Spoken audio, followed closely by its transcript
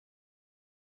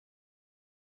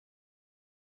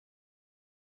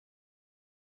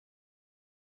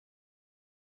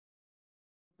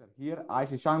Here I,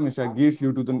 Shashank Mishra, gives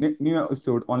you to the new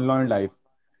episode on law and life.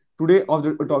 Today of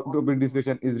the topic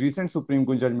discussion is recent Supreme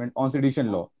Court judgment on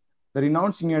sedition law. The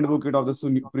renowned senior advocate of the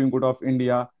Supreme Court of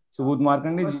India, Subodh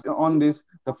Markandeya, on this.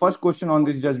 The first question on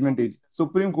this judgment is: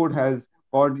 Supreme Court has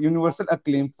got universal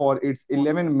acclaim for its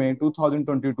 11 May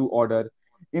 2022 order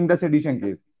in the sedition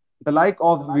case, the like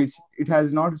of which it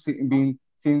has not been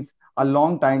since a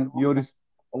long time.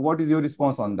 What is your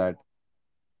response on that?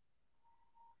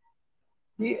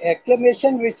 The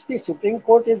acclamation which the Supreme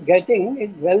Court is getting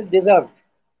is well deserved.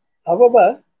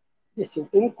 However, the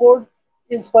Supreme Court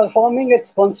is performing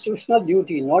its constitutional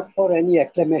duty not for any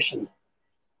acclamation.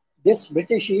 This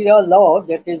British era law,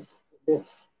 that is,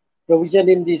 this provision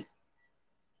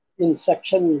in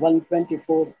section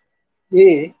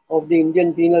 124A of the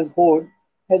Indian Penal Code,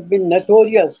 has been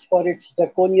notorious for its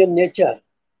draconian nature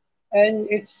and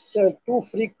its too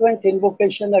frequent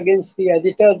invocation against the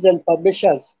editors and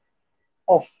publishers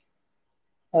of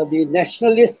the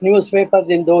nationalist newspapers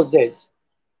in those days.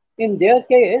 In their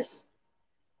case,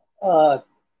 uh,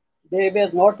 they were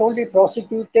not only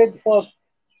prosecuted for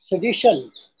sedition,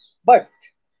 but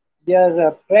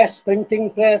their printing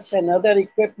press, and other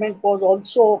equipment was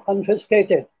also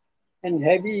confiscated, and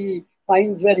heavy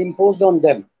fines were imposed on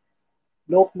them.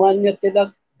 Lokmanya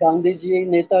Tilak, Gandhiji,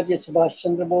 Netaji Subhash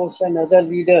Chandra Bose, and other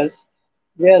leaders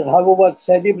were, however,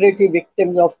 celebrity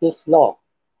victims of this law.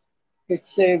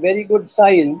 It's a very good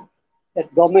sign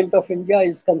that Government of India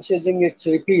is considering its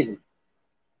repeal.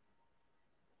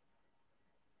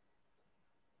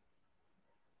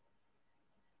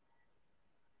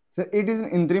 So it is an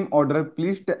interim order.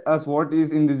 Please tell us what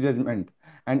is in this judgment,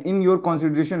 and in your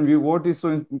consideration view, what is so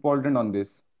important on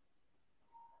this?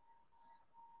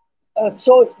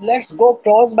 So let's go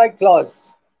clause by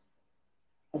clause.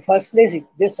 Firstly,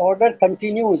 this order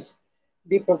continues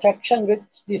the protection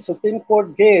which the Supreme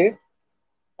Court gave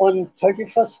on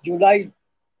 31st July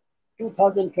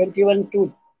 2021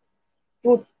 to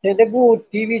Telugu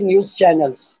TV news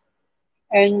channels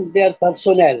and their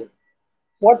personnel.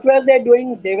 What were they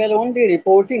doing? They were only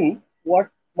reporting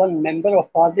what one member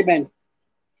of parliament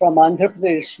from Andhra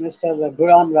Pradesh, Mr.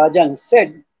 Guram Rajan,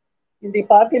 said in the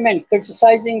parliament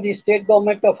criticizing the state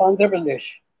government of Andhra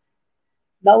Pradesh.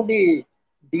 Now, the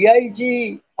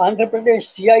DIG Andhra Pradesh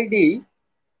CID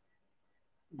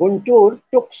Guntur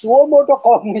took suo moto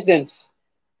cognizance,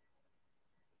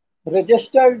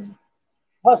 registered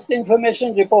first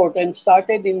information report, and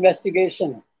started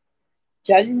investigation,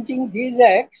 challenging these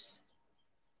acts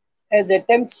as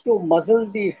attempts to muzzle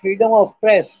the freedom of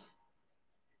press.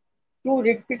 Two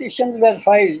writ petitions were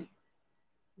filed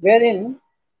wherein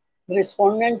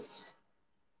respondents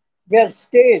were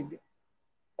stayed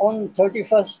on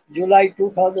 31st July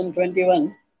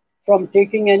 2021 from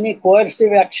taking any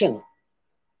coercive action.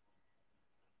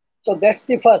 So that's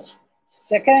the first.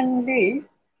 Secondly,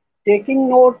 taking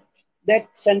note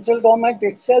that central government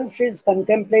itself is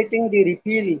contemplating the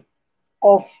repeal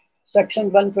of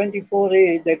section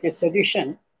 124A, that is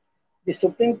sedition, the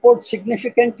Supreme Court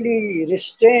significantly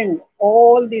restrained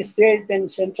all the state and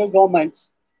central governments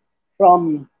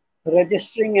from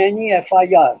registering any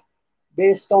FIR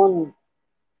based on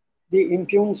the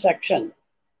impugned section,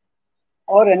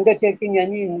 or undertaking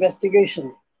any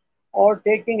investigation, or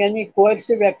taking any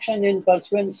coercive action in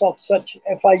pursuance of such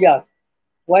FIR,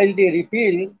 while the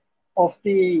repeal of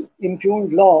the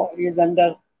impugned law is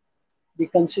under the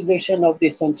consideration of the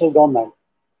central government.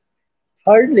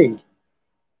 Thirdly,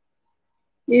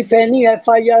 if any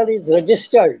FIR is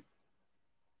registered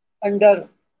under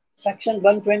section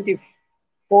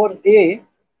 124A,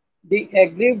 the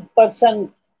aggrieved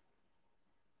person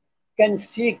can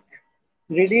seek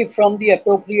relief from the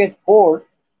appropriate court,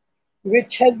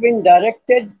 which has been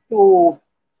directed to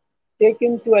take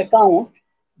into account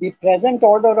the present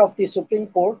order of the Supreme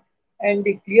Court and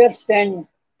the clear stand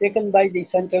taken by the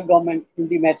central government in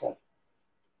the matter.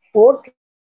 Fourthly,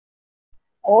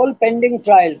 all pending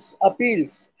trials,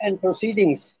 appeals, and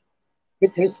proceedings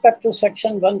with respect to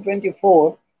Section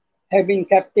 124 have been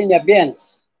kept in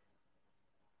abeyance.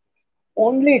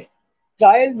 Only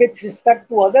trial with respect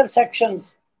to other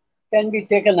sections can be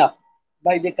taken up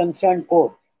by the concerned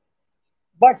court,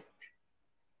 but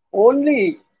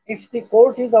only if the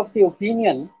court is of the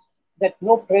opinion that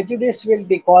no prejudice will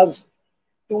be caused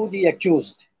to the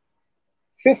accused.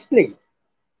 Fifthly,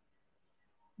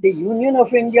 the Union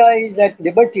of India is at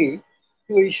liberty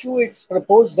to issue its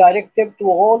proposed directive to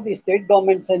all the state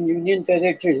governments and union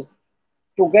territories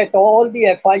to get all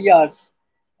the FIRs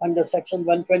under Section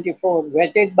 124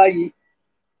 vetted by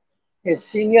a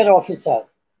senior officer,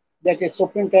 that is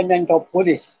Superintendent of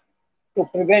Police, to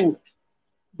prevent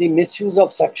the misuse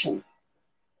of section.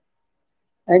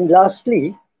 And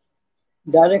lastly,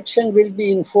 direction will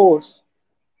be enforced.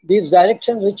 These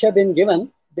directions which have been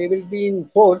given, they will be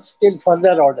enforced till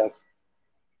further orders.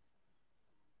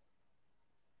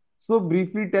 So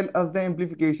briefly tell us the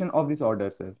implication of this order,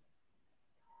 sir.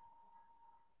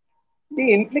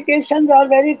 The implications are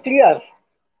very clear.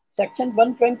 Section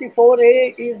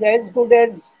 124A is as good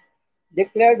as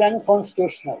declared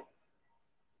unconstitutional.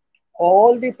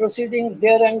 All the proceedings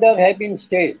thereunder have been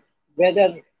stayed,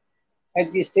 whether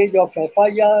at the stage of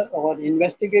FIR or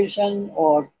investigation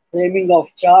or framing of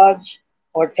charge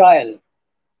or trial.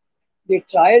 The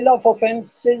trial of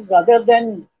offences other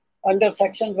than under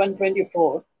Section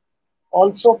 124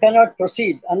 also cannot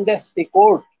proceed unless the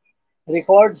court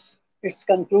records its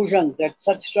conclusion that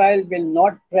such trial will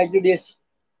not prejudice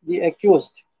the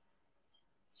accused.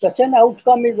 Such an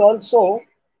outcome is also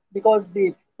because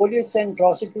the police and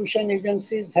prosecution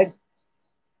agencies had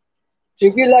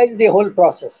trivialized the whole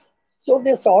process. So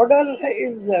this order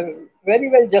is very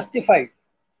well justified.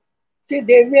 See,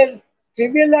 they were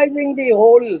trivializing the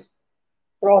whole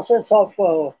process of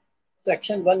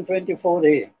Section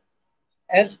 124A.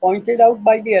 As pointed out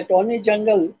by the Attorney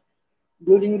General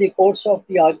during the course of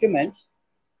the argument,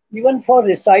 even for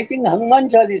reciting Hanuman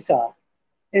Chalisa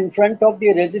in front of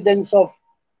the residence of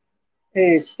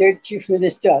a state chief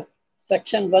minister,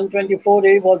 Section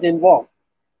 124A was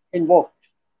invoked.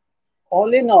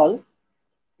 All in all,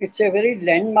 it's a very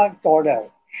landmark order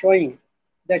showing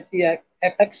that the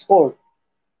apex court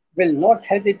will not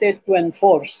hesitate to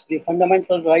enforce the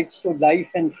fundamental rights to life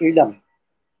and freedom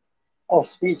of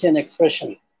speech and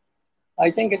expression.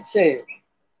 I think it's a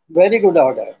very good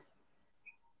order.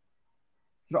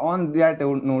 So on that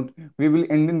note, we will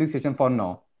end in this session for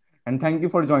now. And thank you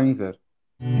for joining, sir.